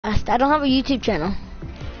I don't have a YouTube channel.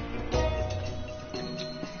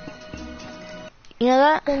 You know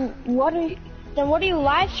that? Then what are you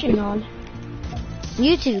live streaming on?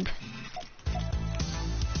 YouTube.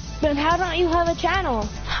 Then how don't you have a channel?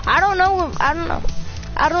 I don't know.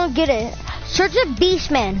 I don't get it. Search up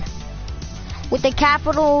Beastman with the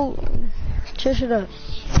capital. Search it up.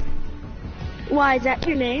 Why, is that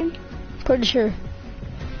your name? Pretty sure.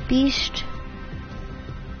 Beast.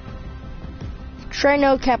 Try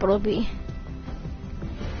no capital B.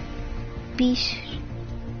 Beast.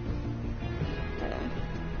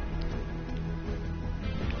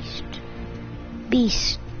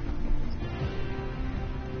 Beast.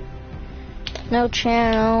 No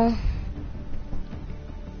channel.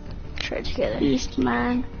 Try it together.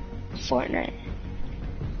 Beastman. Fortnite.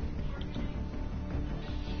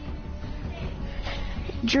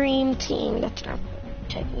 Dream Team. That's not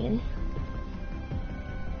typing in.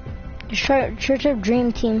 Just search up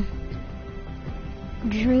Dream Team.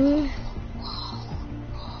 Dream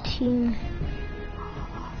Team.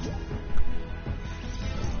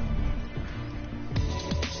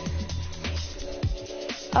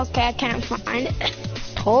 Okay, I can't find it.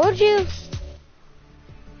 Told you.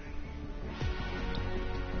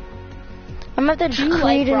 I'm at the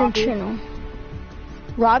create a new channel.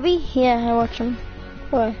 Robbie? Yeah, I watch him.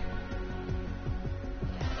 Why?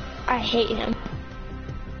 I hate him.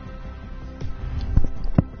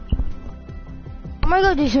 I'm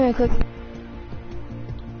gonna go do something quick.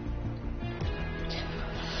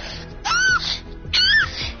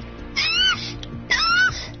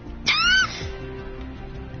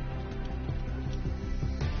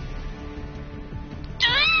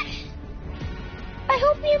 I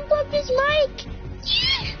hope he unplugged his mic.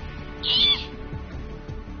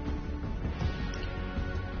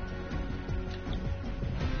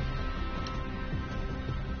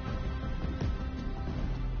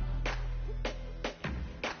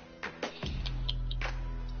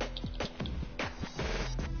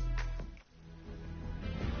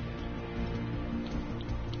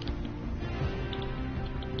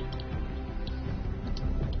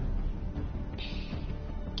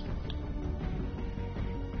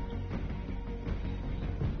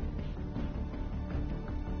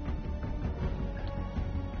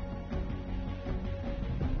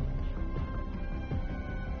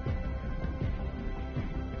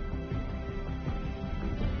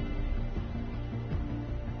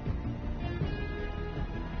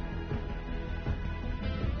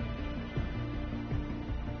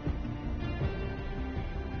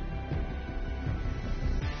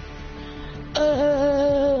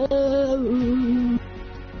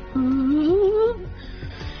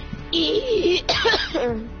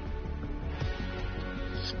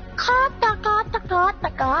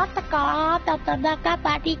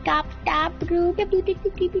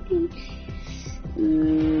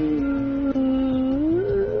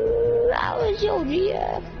 How was your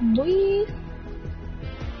GF, boy?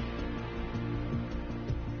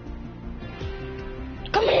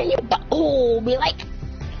 Come here, you butthole, be like.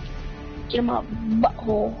 Get him up,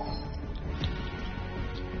 butthole.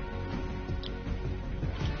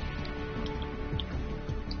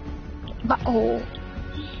 Butthole.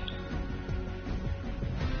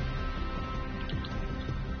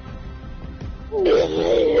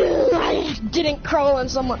 I didn't crawl in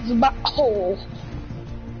someone's butthole.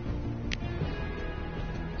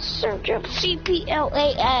 Search up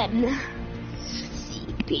CPLAN.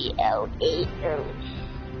 CPLAN.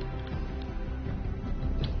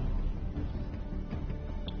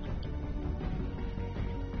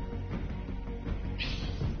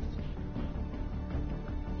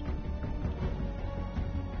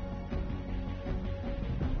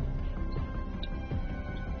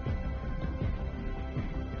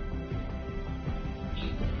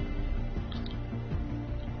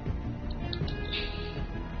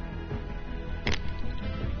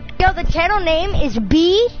 Yo, the channel name is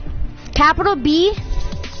B, capital B.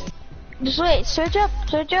 Just wait, search up.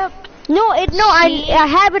 No, I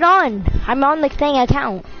have it on. I'm on the thing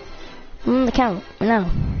account. I'm on the account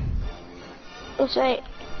now. Let's wait.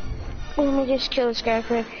 Let me just kill this guy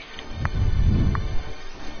quick.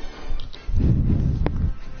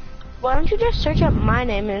 Why don't you just search up my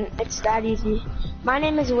name and it's that easy. My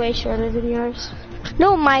name is way shorter than yours.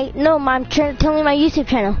 No, I'm trying to tell me my YouTube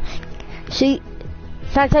channel. See,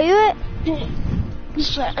 can I tell you it?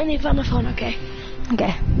 Just wait, I need to find my phone, okay?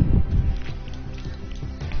 Okay.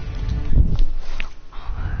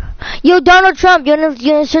 Yo, Donald Trump, you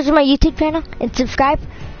wanna search my YouTube channel and subscribe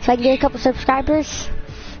so I can get a couple subscribers,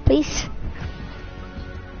 please?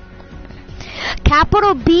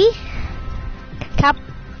 Capital B.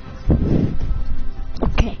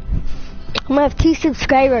 Okay. gonna have 2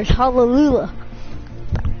 subscribers. Hallelujah.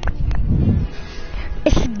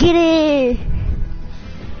 Let's get it.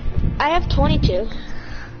 I have 22.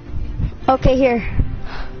 Okay, here.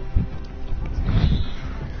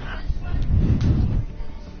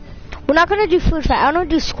 We're not gonna do food fight. I don't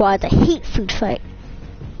do squads. I hate food fight.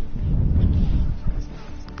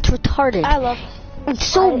 It's retarded. I love It's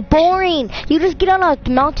so boring. You just get on a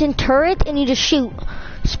mountain turret and you just shoot.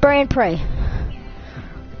 Spray and pray.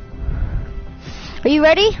 Are you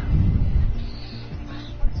ready?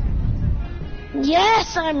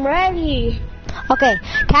 Yes, I'm ready. Okay.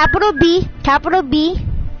 Capital B,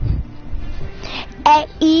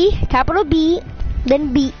 E, capital B,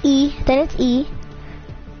 then B, E, then it's E.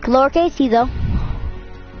 Lowercase e though.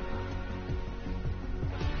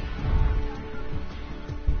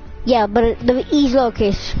 Yeah, but the E's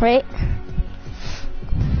lowercase, right?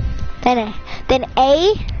 Then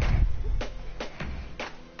A.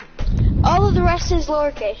 All of the rest is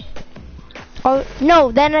lowercase. Oh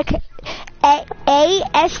no, then A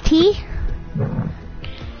S T.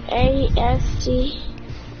 A S T.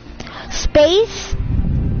 Space.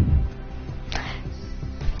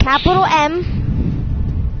 Capital M.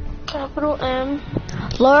 Capital M.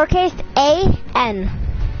 Lowercase A N.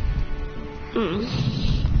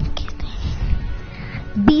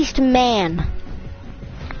 Beast Man.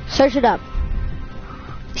 Search it up.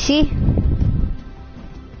 See?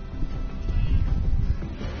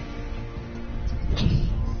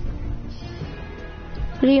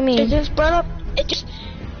 What do you mean? It just brought up. It just.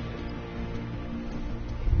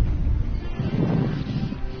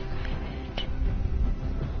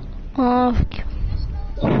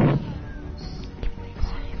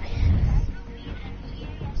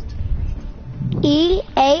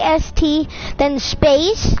 E-A-S-T, then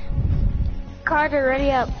space, Carter, ready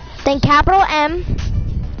up. then capital M,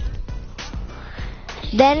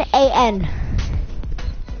 then A-N.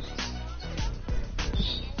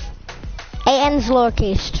 A-N's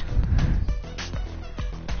lowercase.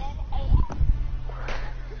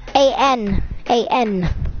 A-N. A-N.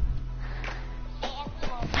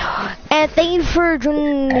 And thank you for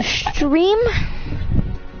joining the stream.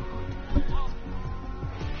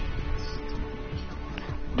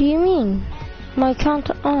 What do you mean? My account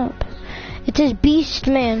up. It says Beast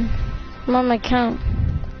Man. I'm on my account.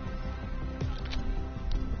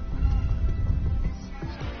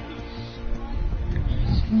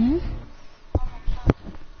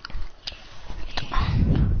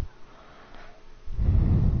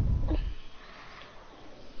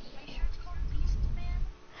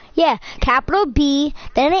 Yeah, capital B,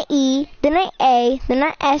 then an E, then an A, then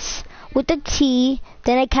an S with a T,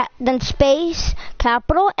 then then space,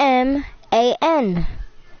 capital M, A N.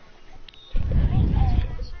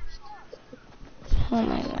 Oh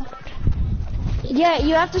my god. Yeah,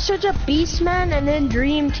 you have to search up Beastman and then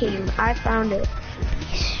Dream Team. I found it.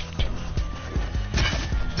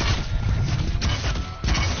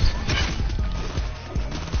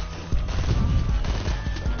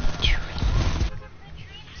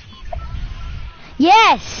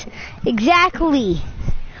 Yes, exactly.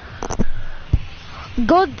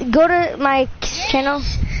 Go to my channel.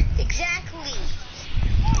 Exactly.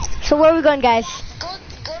 So where are we going, guys? Go to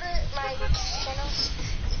my channel.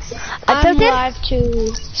 I'm live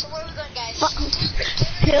too. So where are we going, guys?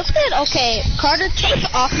 Feels good? Okay, Carter, take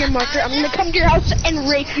off your marker. I'm gonna come to your house and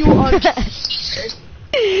rape you on.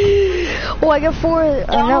 Oh, I got 4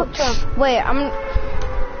 Donald notes. Trump. Wait,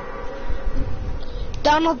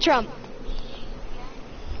 Donald Trump.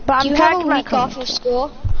 But Do I'm you have a tracking my week off of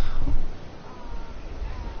school?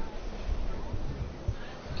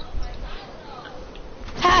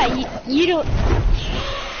 Hi, you don't.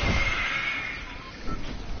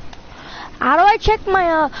 How do I check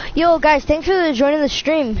my yo guys, thanks for joining the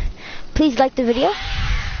stream. Please like the video.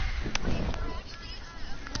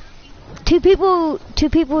 2 people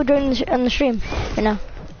joined on the stream right now.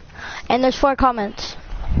 And there's 4 comments.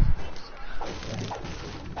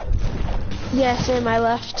 Yes, and I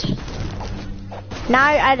left. Now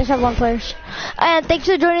I just have 1 player. And thanks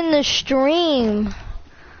for joining the stream.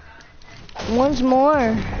 Once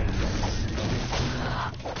more.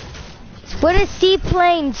 What is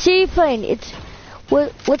seaplane? Seaplane. It's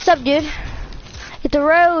what's up, dude? It's a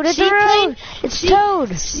road. It's a road. It's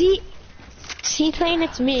Toad. Seaplane,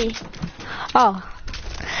 it's me. Oh,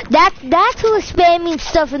 that's who's spamming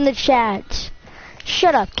stuff in the chat.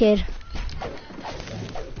 Shut up, kid.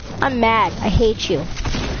 I'm mad. I hate you.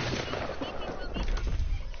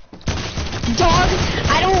 Dog,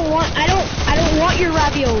 I don't want your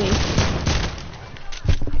ravioli.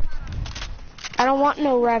 I don't want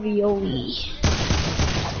no ravioli.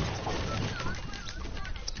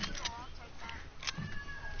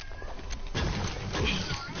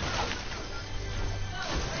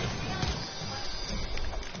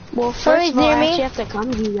 Well, Somebody's first of all, near I me. actually have to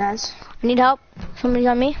come to you guys. Need help? Somebody's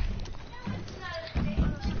on me?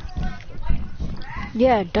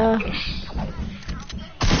 Yeah, duh.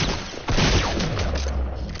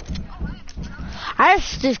 I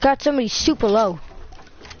just got somebody super low.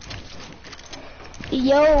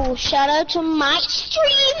 Yo, shout out to my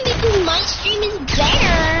stream because my stream is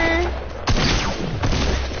better.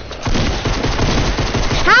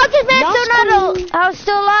 How's this man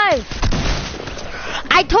still alive?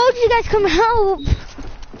 I told you guys come help.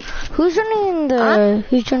 Who's running the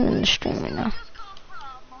stream right now?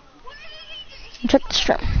 Check the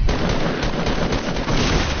stream.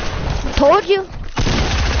 Told you.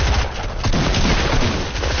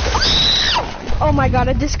 Oh my god,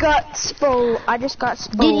 I just got spoiled.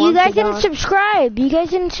 You guys didn't subscribe.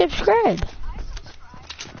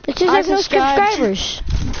 It just has no subscribers.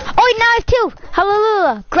 Oh, wait, now I have 2.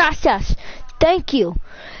 Hallelujah. Gracias. Thank you.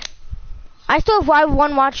 I still have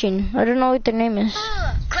one watching. I don't know what their name is.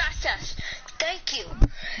 Gracias. Thank you.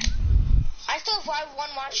 I still have one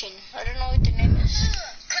watching. I don't know what their name is.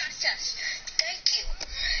 Gracias. Thank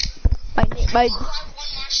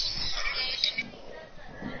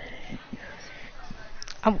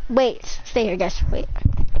you. Wait, stay here, guys. Wait.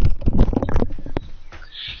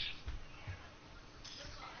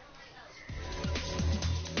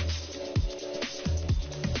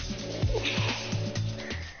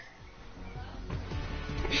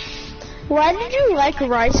 Why did you like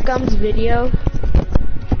Rice Gum's video?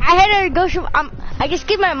 I had to go show. I just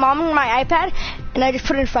gave my mom my iPad, and I just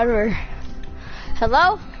put it in front of her.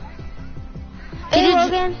 Hello? Hey,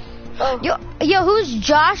 Logan. Oh. Yo, who's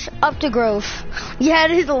Josh up to Grove? Yeah,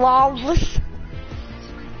 it is lawless.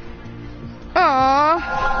 Aww.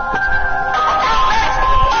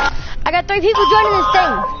 I got 3 people joining this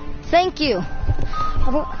thing. Thank you.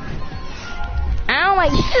 Ow, my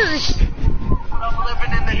ears.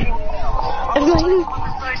 Is this you?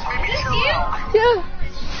 Yeah.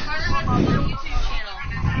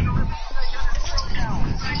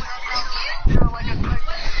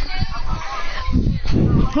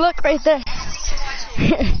 Look right there.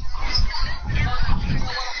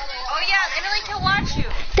 Oh yeah, Emily can watch you.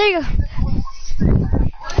 There you go.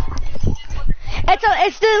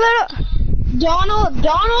 It's the little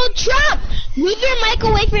Donald Trump. Move your mic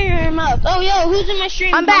away from your mouth. Oh yo, who's in my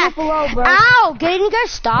stream? I'm back. Below, bro. Ow! Can you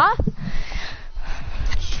guys stop?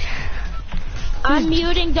 I'm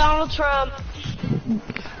muting Donald Trump.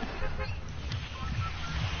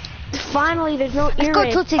 Finally, there's no ear rape.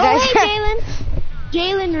 Let's go, guys. Oh, hey,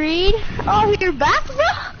 Jalen Reed. Oh, you're back, bro?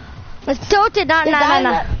 Let's Tilted, no.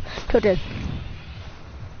 Tilted.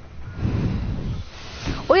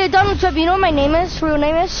 Oh yeah, Donald Trump, you know what my name is? Real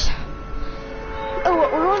name is?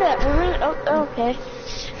 Oh, okay.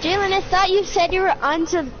 Jalen, I thought you said you were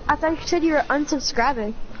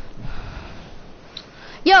unsubscribing.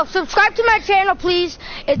 Yo, subscribe to my channel, please.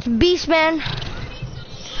 It's Beastman.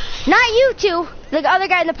 Not you two, the other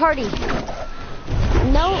guy in the party.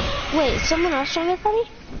 No, wait, someone else joined the party?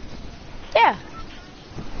 Yeah.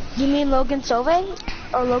 You mean Logan Sove?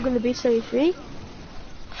 Or Logan the Beast 33?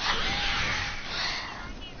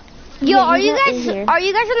 Yo, Yeah, are you he's not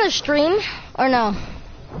in guys on the stream or no?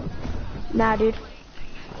 Nah, dude.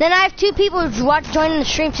 Then I have 2 people joining the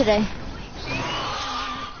stream today.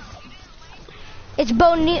 It's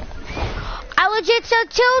Bonita. I legit said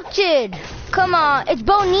Tilted. Come on, it's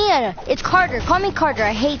Bonita. It's Carter. Call me Carter.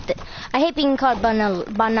 I hate being called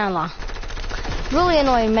Banala. Really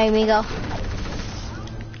annoying, my amigo.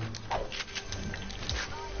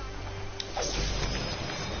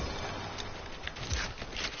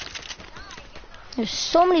 There's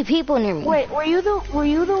so many people near me. Wait, were you the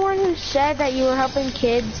one who said that you were helping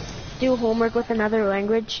kids do homework with another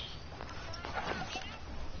language?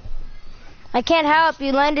 I can't help.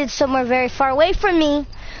 You landed somewhere very far away from me.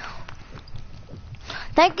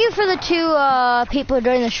 Thank you for the 2 people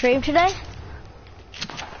during the stream today.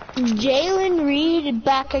 Jalen Reed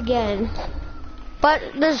back again. But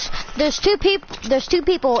there's 2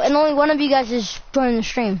 people, and only one of you guys is joining the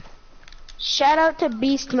stream. Shout out to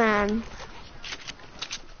Beastman.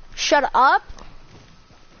 Shut up.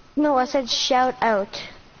 No, I said shout out.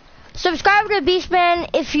 Subscribe to Beastman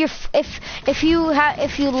if you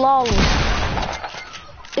lol.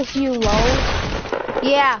 If you lol.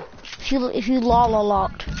 Yeah. If you lol a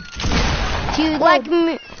lot. If you like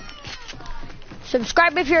me.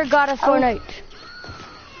 Subscribe if you're a god of Fortnite.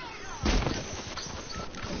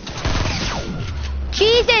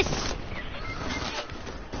 Jesus!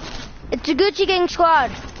 It's a Gucci Gang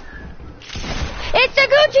squad. It's a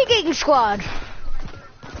Gucci Gang squad.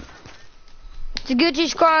 It's a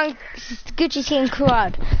Gucci Gang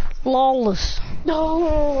squad. Lawless.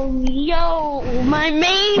 No, yo, my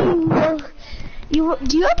main. Do you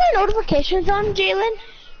have my notifications on, Jalen?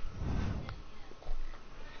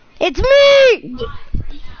 It's me!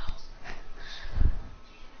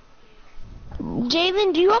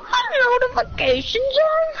 Jalen, do you have my notifications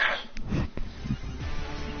on?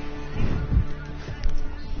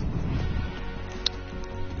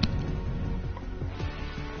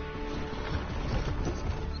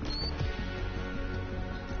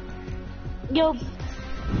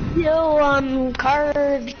 Yo,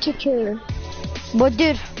 card kicker. What,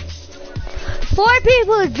 dude? 4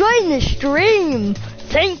 people joined the stream.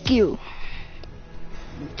 Thank you.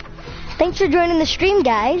 Thanks for joining the stream,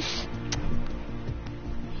 guys.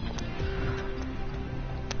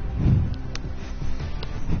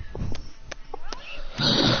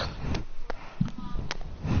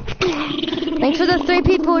 Thanks for the 3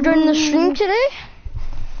 people who joined the stream today.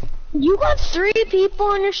 You got 3 people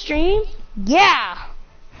on your stream? Yeah.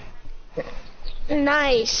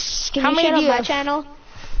 Nice. Can How you many shout do out you my have? channel?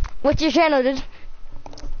 What's your channel, dude?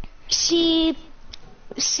 C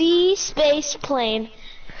space plane.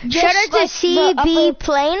 Shout out to like CB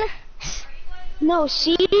Plane. No,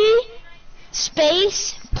 C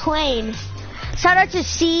space plane. Shout out to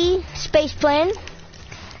C Space Plane.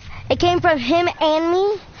 It came from him and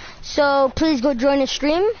me, so please go join the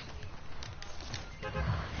stream.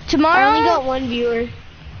 Tomorrow, I only got 1 viewer.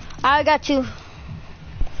 I got 2.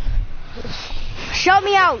 Shout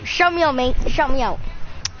me out, mate. Shout me out.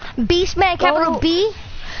 Beastman, capital B.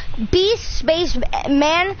 Beast space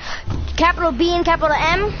man, capital B and capital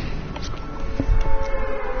M.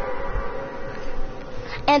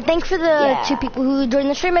 And thanks for the 2 people who joined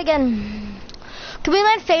the stream again. Can we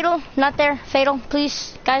land Fatal? Not there. Fatal,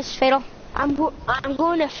 please, guys. Fatal. I'm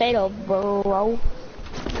going to Fatal, bro.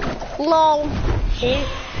 Lol. Hey,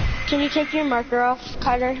 can you take your marker off,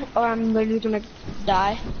 Carter? Or I'm literally gonna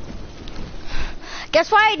die.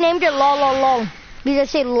 Guess why I named it lololol? Because I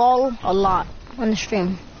say lol a lot on the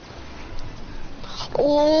stream.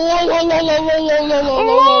 Lols,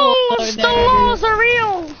 the lols are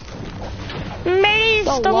real. Maze,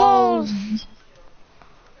 the lols.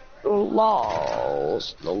 The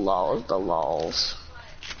lols.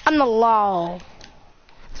 I'm the lol.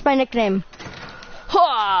 It's my nickname.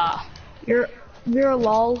 Ha! You're a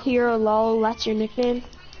lol. That's your nickname.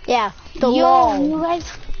 Yeah, the Yo, lol. you guys,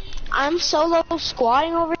 I'm solo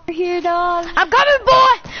squatting over here, dog. I'm coming,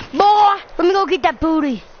 boy. Boy, let me go get that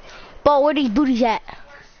booty. Boy, where these booties at?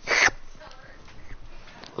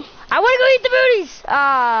 I want to go eat the booties.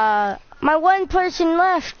 My 1 person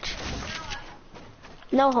left.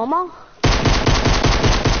 No homo.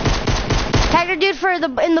 Tag a dude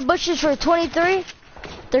in the bushes for 23.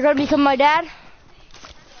 They're gonna become my dad.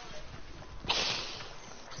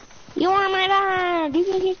 You are my dad. You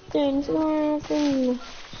can get things. No,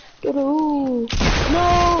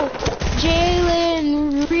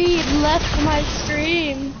 Jalen Reed left my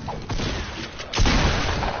stream.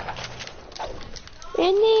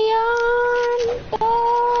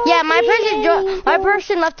 Yeah, my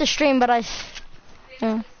person left the stream, but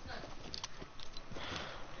yeah.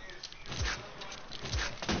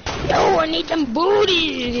 Yo, I need them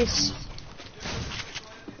booties.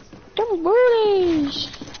 Them booties.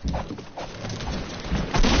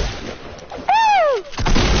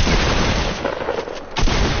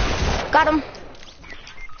 Got him.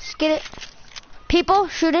 Let's get it. People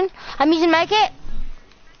shooting. I'm using my kit.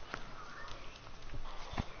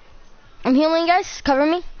 I'm healing, guys. Cover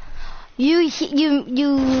me. You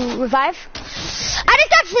revive. I just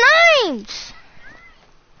got sniped.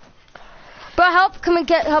 Bro, help! Come and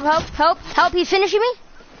get help! He's finishing me.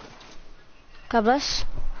 God bless.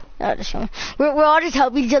 No, just we're all just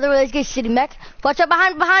helping each other. We're just sitting back. Watch out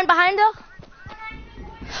behind though.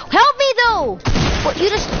 Help me though. What you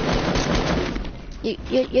just?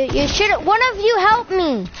 You should. One of you help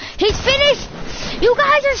me. He's finished. You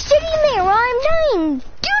guys are sitting there while I'm dying.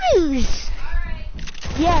 Doo-doos.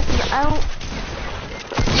 Yes, I don't.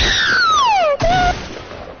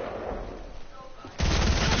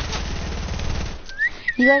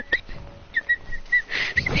 You got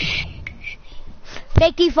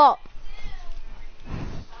fake default.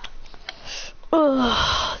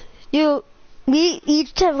 We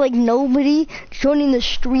each have like nobody joining the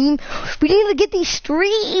stream. We need to get these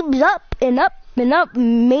streams up and up and up,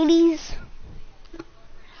 mateys.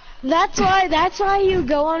 That's why you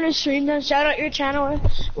go on a stream and shout out your channel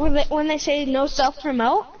when they say no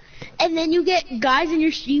self-promote, and then you get guys in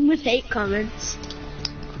your stream with hate comments.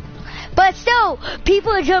 But still,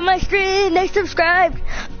 people who join my stream, they subscribed.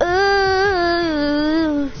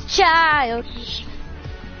 Ooh, child.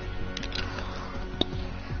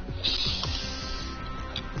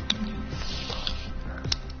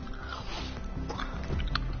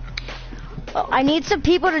 I need some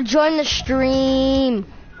people to join the stream.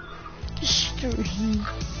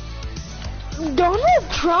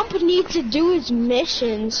 Donald Trump needs to do his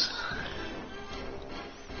missions.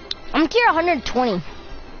 I'm tier 120.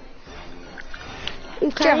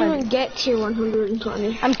 You can't even get tier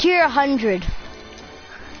 120. I'm tier 100.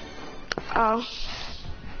 Oh.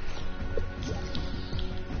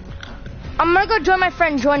 I'm gonna go join my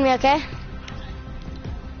friend. Join me, okay?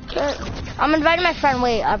 Okay. I'm inviting my friend.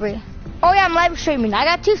 Wait, Aubrey. Oh yeah, I'm live streaming. I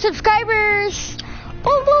got 2 subscribers.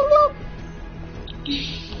 Woo, woo, woo.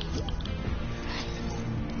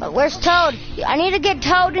 Where's Toad? I need to get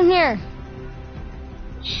Toad in here.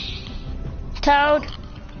 Toad.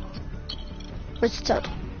 Where's Toad?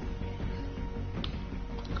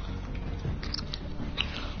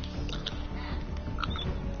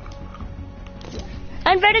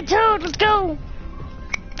 I invited Toad. Let's go.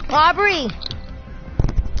 Aubrey.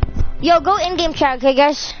 Yo, go in-game chat, okay,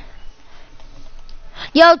 guys?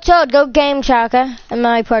 Yo, Toad, go game chat, okay? In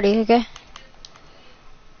my party, okay?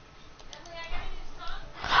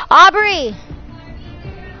 Aubrey!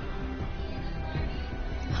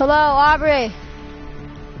 Hello, Aubrey.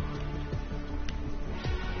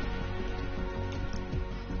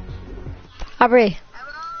 Aubrey.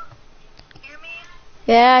 Hello? Hear me?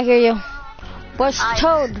 Yeah, I hear you. What's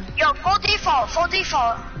Toad? Yo, full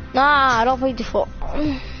default. Nah, I don't play default.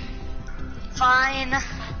 Fine.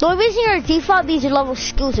 The only reason you're default, these level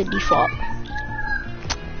skills are default.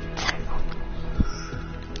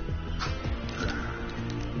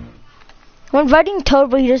 I'm inviting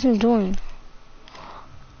Toad, but he doesn't join.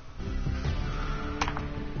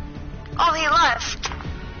 Oh, he left.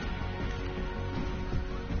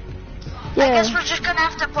 Yeah. I guess we're just gonna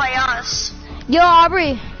have to play us. Yo,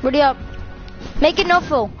 Aubrey, ready up. Make it no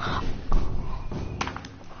fill.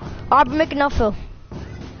 Aubrey, make it no fill.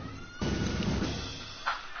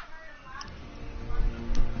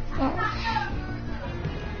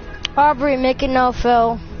 Aubrey, make it no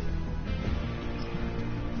fill.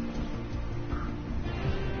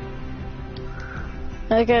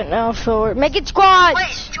 Make it no fill. Make it squad.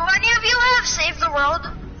 Wait, do any of you have Save the World?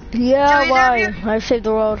 Yeah, do why? either of I saved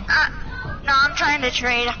the world. No, I'm trying to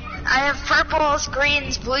trade. I have purples,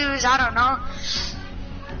 greens, blues, I don't know.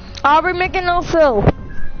 Aubrey, make it no fill.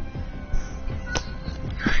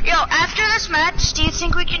 Yo, after this match, do you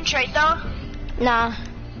think we can trade though? Nah,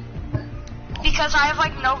 Because I have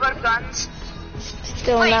like no good guns.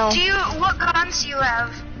 still Wait, no. what guns do you have?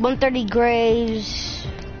 130 grays.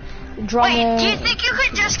 Drum. Wait, do you think you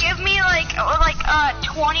could just give me like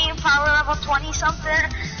 20 power level 20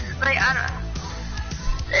 something? Like I don't know.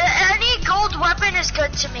 Any gold weapon is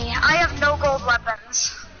good to me. I have no gold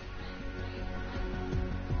weapons.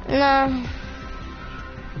 No.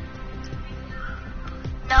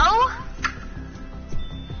 No?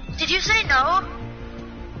 Did you say no?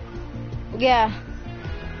 Yeah.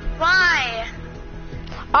 Why?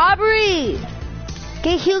 Aubrey,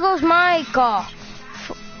 get Hugo's mic off.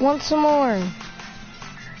 Once more.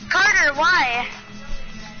 Carter, why?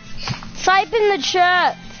 Type in the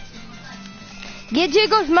chat. Get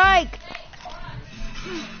Hugo's mic.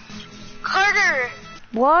 Carter,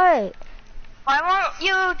 What? why won't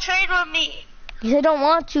you trade with me? Because I don't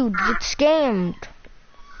want to. Get scammed.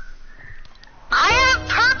 I have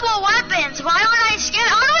purple weapons. Why would I scam?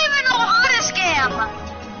 I don't even know how to scam.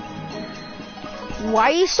 Why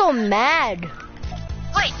are you so mad?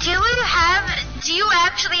 Wait, do you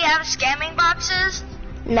actually have scamming boxes?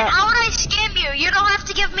 No. How would I scam you? You don't have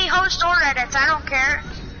to give me host or edits. I don't care.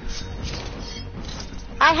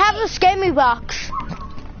 I have a scammy box.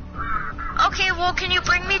 Okay, well, can you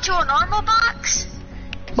bring me to a normal box?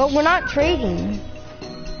 But we're not trading.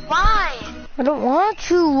 Why? I don't want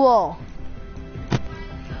to.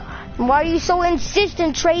 Why are you so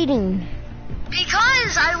insistent trading?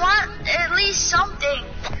 Because I want at least something.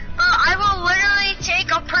 I will literally take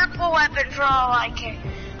a purple weapon for all I care.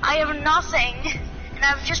 I have nothing. And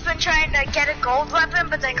I've just been trying to get a gold weapon,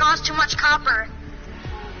 but they cost too much copper.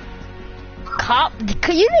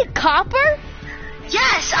 You need copper?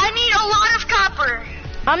 Yes, I need a lot of copper.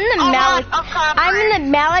 I'm in the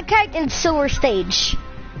Malachite and Silver stage.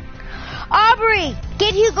 Aubrey,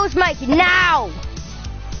 get Hugo's mic now.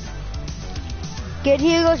 Get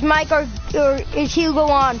Hugo's mic or is Hugo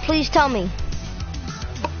on? Please tell me.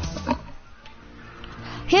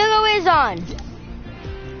 Hugo is on.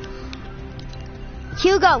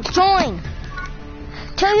 Hugo, join.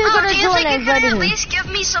 Tell Hugo to do you join think and you can ready at him. least give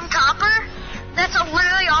me some copper? That's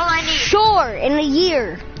literally all I need. Sure, in a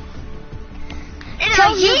year. In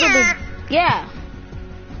Tell a Hugo year? Yeah.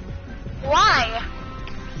 Why?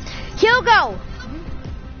 Hugo,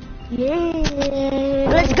 Yeah.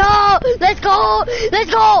 Let's go! Let's go! Let's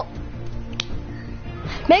go!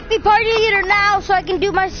 Make me party leader now so I can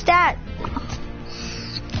do my stat.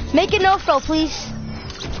 Make it no-fro, please.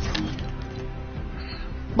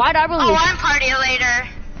 Why'd I believe? Oh, I'm party later.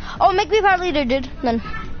 Oh, make me party leader, dude. Then.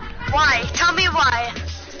 Why? Tell me why.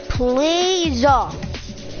 Please.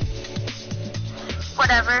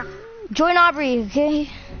 Whatever. Join Aubrey, okay?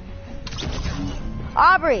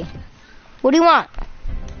 Aubrey, what do you want?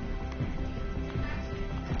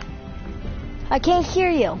 I can't hear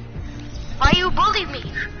you. Why you bully me?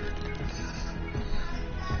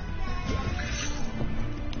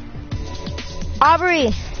 Aubrey,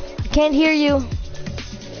 I can't hear you.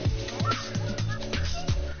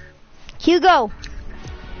 Hugo,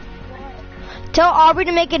 tell Aubrey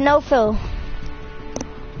to make it no-fill.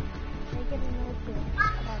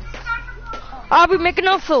 Aubrey, make it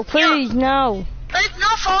no-fill, please. No. Like, no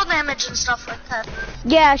fall damage and stuff like that.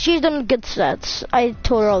 Yeah, she's done good stats. I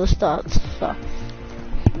told her all the stats. So.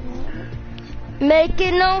 Make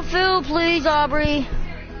it no-fill, please, Aubrey.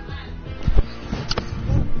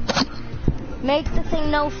 Make the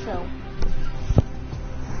thing no-fill.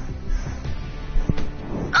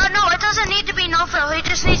 No, it doesn't need to be no fill. He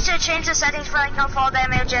just needs to change the settings for like no fall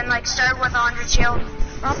damage and like start with 100 shield.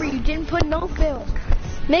 Aubrey, you didn't put no fill.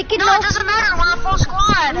 Make it No, it doesn't matter. We're a full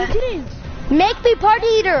squad. You didn't. Make me party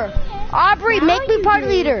leader. Aubrey, Now make me you party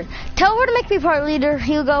did. leader. Tell her to make me party leader,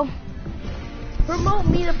 Hugo. Promote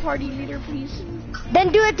me the party leader, please.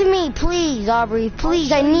 Then do it to me, please, Aubrey.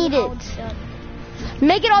 Please, I need it.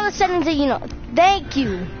 Make it all the settings that you know. Thank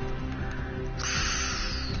you.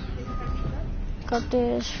 Got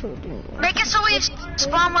this. Make it so we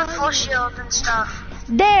spawn with full shield and stuff.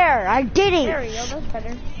 There, I did it. There we go, that's better.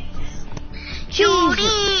 You Jesus.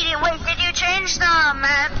 need it. Wait, did you change the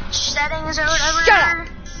match settings or whatever? Shut up.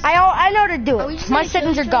 I know how to do Are we it. just My gonna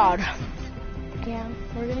settings kill are each God. Yeah,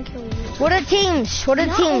 we're gonna kill you. What are teams? What are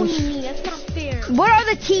Not teams? only me, that's not fair. What are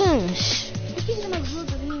the teams? If you're gonna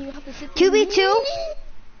rules with me, you have to sit there. 2v2?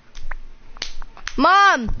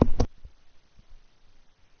 Mom!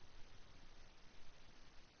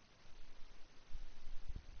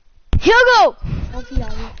 Hugo!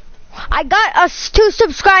 I got us 2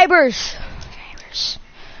 subscribers.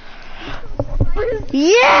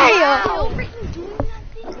 Yeah!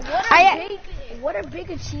 What a big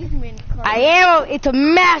achievement, Carl. I am. It's a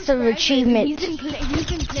massive He's achievement. been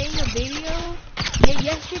playing a video.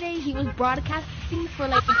 Yesterday, he was broadcasting for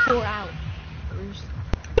like 4 hours.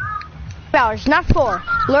 hours, Not 4.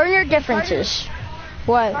 Learn your differences.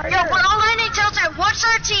 What? Yo, but all I need to tell you, what's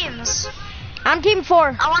our teams? I'm team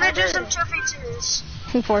 4. I want to do some 2v2s.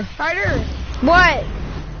 Team 4. Carter, What?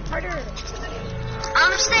 Carter,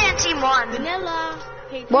 I'm staying team 1. Vanilla.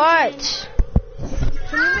 Hey, What?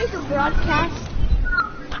 Can you make a broadcast?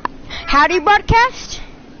 How do you broadcast?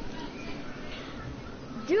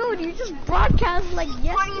 Dude, you just broadcast like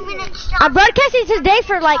yesterday. 20 minutes. I'm broadcasting today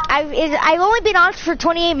for like I've only been on for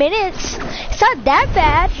 28 minutes. It's not that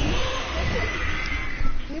bad.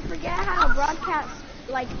 You forget how to broadcast.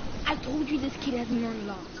 Like, I told you this kid hasn't learned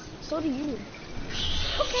law. So do you.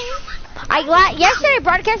 Okay. Yesterday I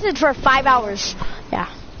broadcasted for 5 hours. Yeah.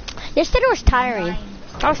 Yesterday was tiring.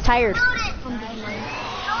 I was tired.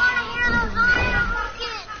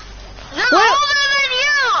 What?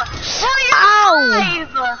 Ow!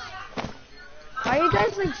 Why are you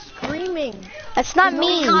guys like screaming? That's not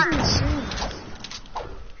me.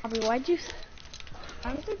 Aubrey, why'd you?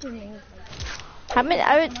 I'm the grenade.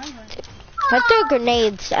 I threw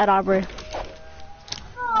grenades at Aubrey.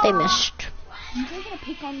 They missed. You guys gonna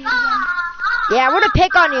pick on me again? Yeah, we're gonna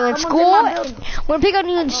pick on you in Someone's school. in my building. We're gonna pick on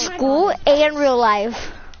you in school and real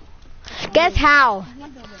life. Guess how?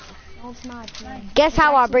 No, it's not. It's mine. Guess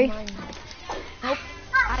how, Aubrey? Mine. Nope.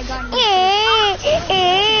 I got you.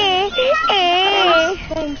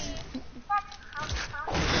 Thanks.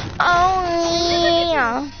 Oh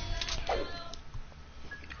yeah.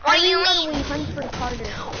 What do you When mean? we hunt for Carter.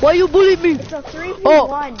 Why you bully me? It's a 3v1. Oh.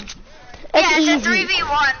 That's Yeah, it's easy. a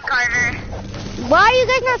 3v1, Carter. Why are you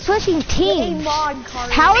guys not switching A teams? mod,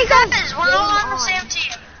 Carter. How is that? Because we're all on the same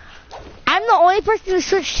team. I'm the only person to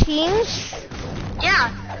switch teams. Yeah,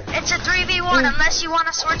 it's a 3v1 unless you want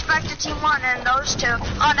to switch back to team 1 and those two.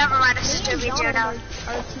 Oh, never mind, it's a 2v2 now. Our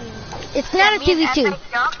team. It's not a Me and 2v2. Epic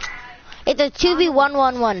ducked. It's a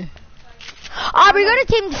 2v111. Aubrey, go to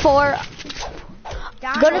team 4.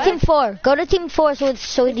 Go to team 4. Go to team 4 so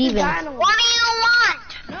it's even. What do you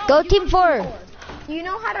want? Go team 4. Do you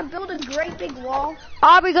know how to build a great big wall?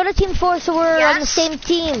 Aubrey, go to team 4 so we're on the Yes. same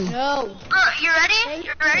team. No. You ready?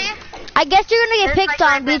 You ready? I guess you're gonna get There's picked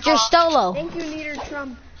my on, beat your ball. Stolo. Thank you, Leader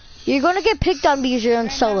Trump. You're gonna get picked on because you're on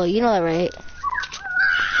solo. You know that, right?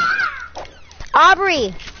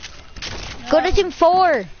 Aubrey, go to team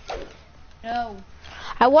 4. No.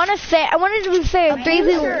 I want it to be fair. 3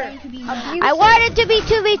 people. I want it to be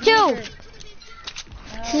 2v2.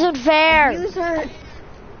 This is unfair.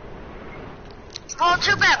 Oh,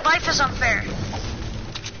 too bad. Life is unfair.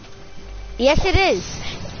 Yes, it is.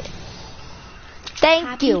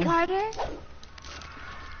 Thank you.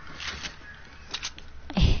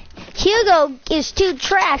 Hugo is too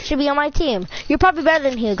trash to be on my team. You're probably better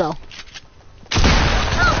than Hugo.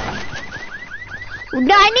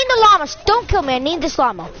 No, I need the llamas. Don't kill me. I need this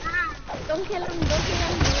llama. Don't kill him.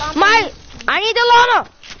 I need the llama.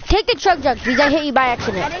 Take the chug jug because I hit you by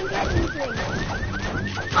accident. I didn't get anything.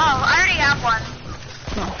 Oh, I already have one.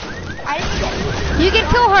 I didn't get anything. You can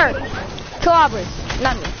kill her. Kill Aubrey.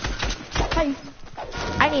 Not me. Hey.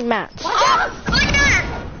 I need mats. Oh, cleaner!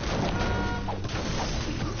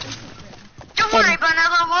 Don't worry,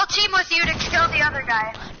 Banana. We'll team with you to kill the other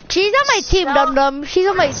guy. She's on my team, Dum Dum. She's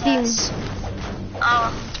on my team.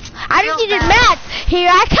 Oh. I just needed mats. Here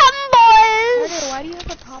I come, boys. Why do you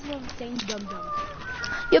have a problem saying dum dum?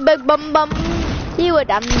 You big bum bum. You a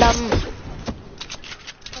dum dum.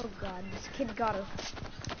 Oh god, this kid got her.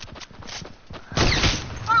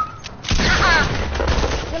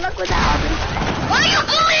 Good luck with that, Aubrey. Why you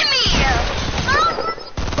bullying me?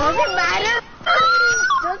 Doesn't matter.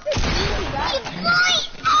 Doesn't really matter.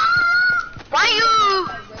 Why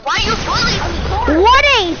you bullying me?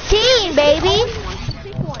 118, baby.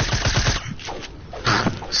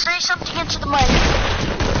 Say something into the mic.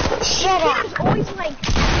 Shut up. Always like.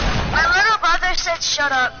 My little brother said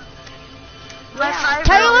shut up. My 5-year-old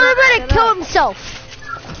Tell your little brother to kill himself.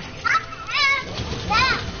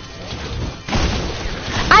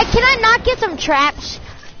 Can I not get some traps?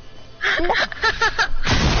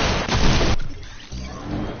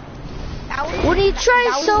 When you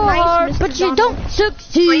try so hard, but you don't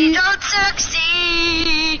succeed. We don't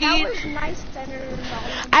succeed. That was nice, Senator.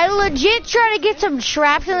 I legit try to get some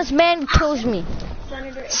traps and this man kills me.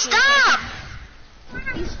 Senator. Stop!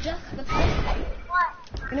 He's just the president.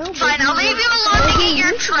 Fine, I'll leave you alone to get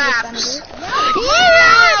your traps.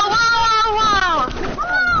 Yeah! Whoa!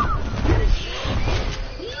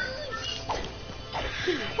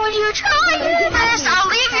 When you try this, I'll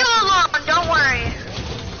leave you alone. Don't worry.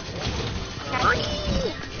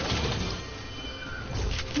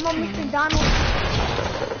 Come on, Mr. Donald.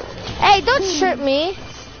 Hey, don't strip me.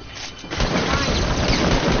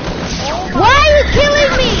 Why are you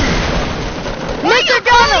killing me? Mr.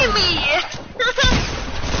 Donald! Me?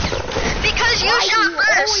 Because you shot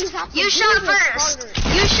first.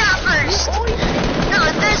 You shot first. No,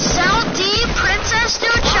 the South D princess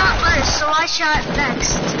dude shot first, so I shot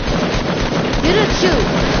next. You didn't shoot.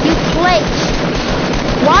 You played.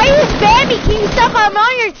 Why are you spamming? Can you stop? I'm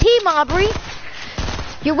on your team, Aubrey.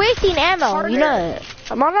 You're wasting ammo. Harder. You know it.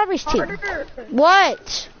 I'm on Aubrey's team. Harder.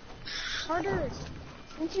 What? Harder.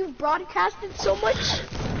 Since you've broadcasted so much,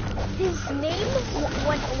 his name,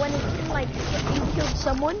 when it's been like, you killed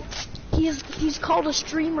someone, he's called a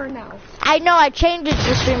streamer now. I know, I changed it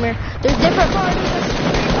to streamer. There's different...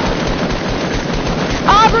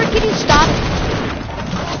 Aubrey, can you stop?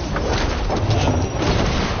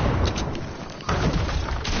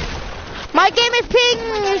 My game is ping,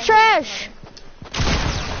 it's trash.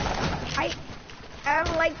 I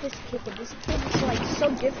don't like this kid. This kid is like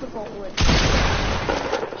so difficult with.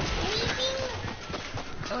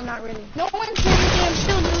 Oh, not really. No one's doing it. I'm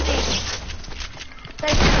still losing.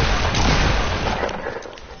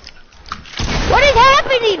 What is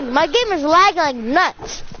happening? My game is lagging like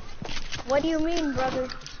nuts. What do you mean, brother?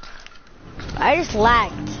 I just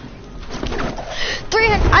lagged.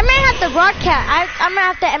 300. I might have to broadcast. I'm gonna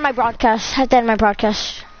have to end my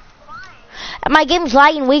broadcast. My game's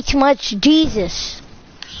lagging way too much. Jesus.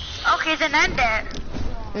 Okay, then end it.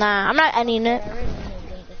 Nah, I'm not ending it.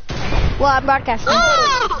 Well, I'm broadcasting.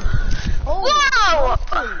 Oh! Whoa!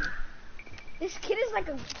 This kid is like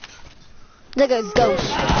a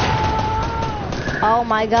ghost. Oh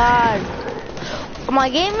my god. My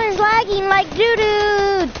game is lagging like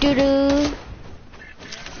doo-doo. Doo-doo.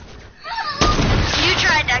 You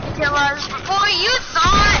tried to kill us before you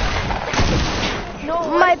thought. No,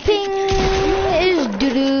 my ping is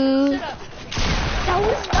doo-doo. That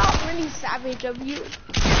was not really savage of you.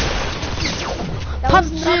 That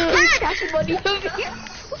Pump was not very cash money of you.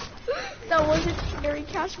 That wasn't very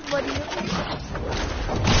cash money of you.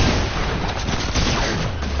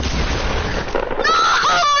 No!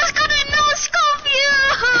 I was gonna no-scope you!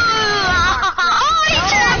 Oh, he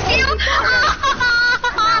trapped you!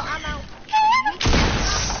 I'm out.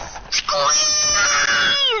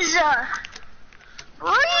 Squeeze!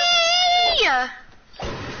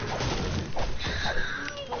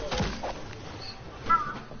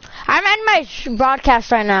 my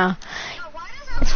broadcast right now.